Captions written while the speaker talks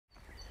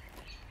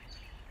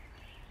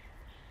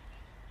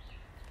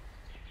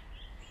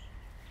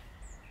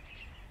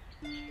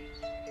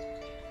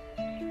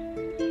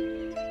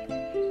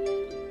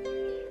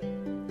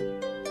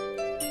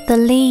The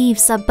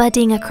leaves are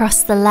budding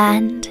across the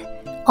land,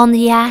 on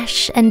the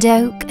ash and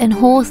oak and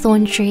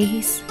hawthorn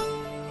trees.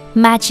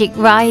 Magic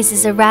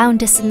rises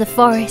around us in the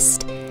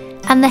forest,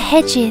 and the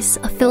hedges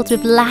are filled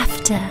with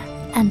laughter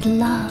and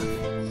love.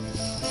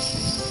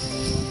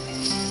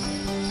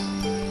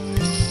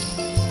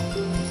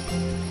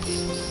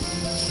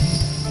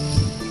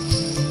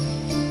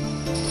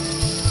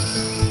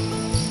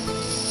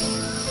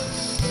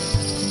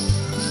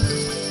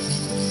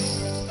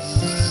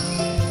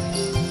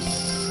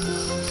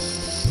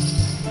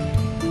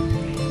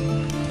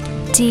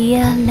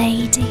 Dear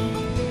lady,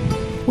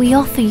 we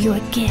offer you a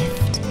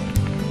gift.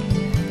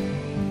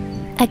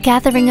 A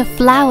gathering of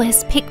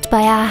flowers picked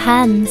by our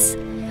hands,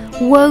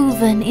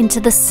 woven into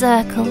the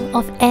circle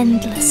of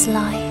endless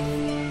life.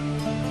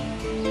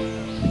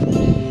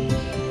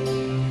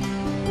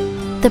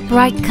 The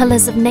bright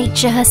colours of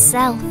nature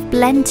herself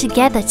blend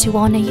together to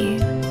honour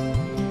you,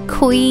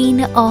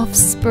 Queen of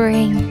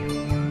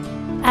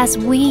Spring, as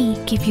we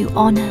give you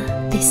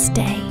honour this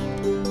day.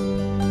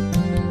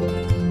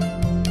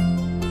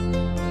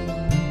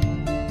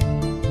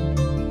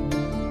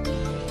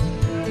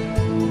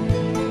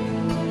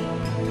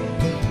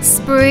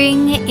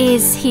 Spring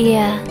is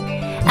here,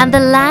 and the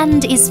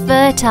land is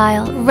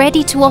fertile,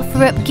 ready to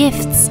offer up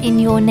gifts in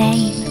your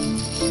name.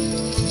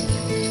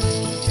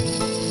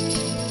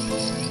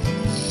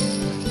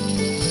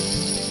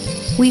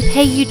 We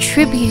pay you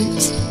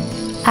tribute,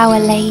 Our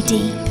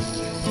Lady,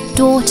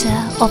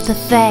 daughter of the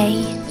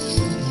Fae,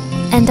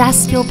 and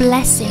ask your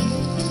blessing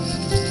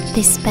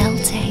this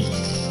Beltane.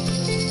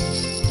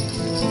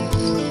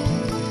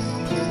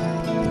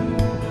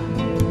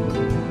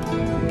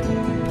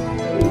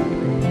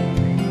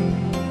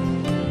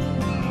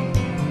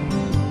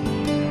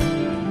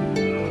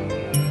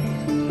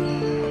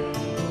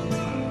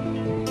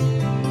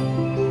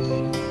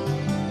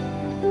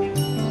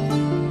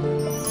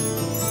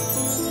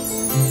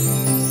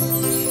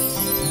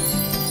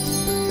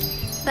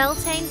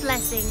 Beltane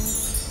Blessings.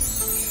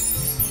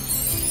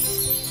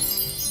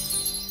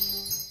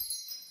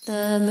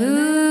 The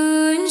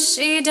moon,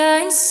 she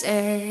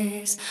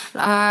dances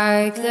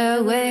like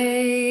the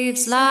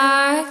waves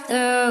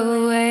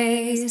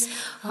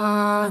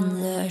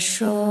on the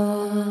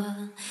shore,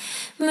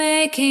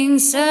 making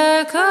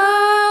circles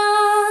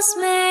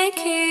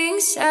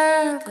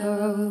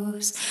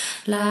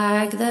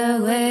like the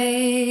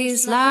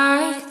waves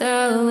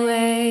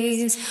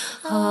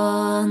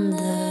on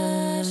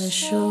the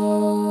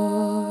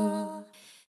shore.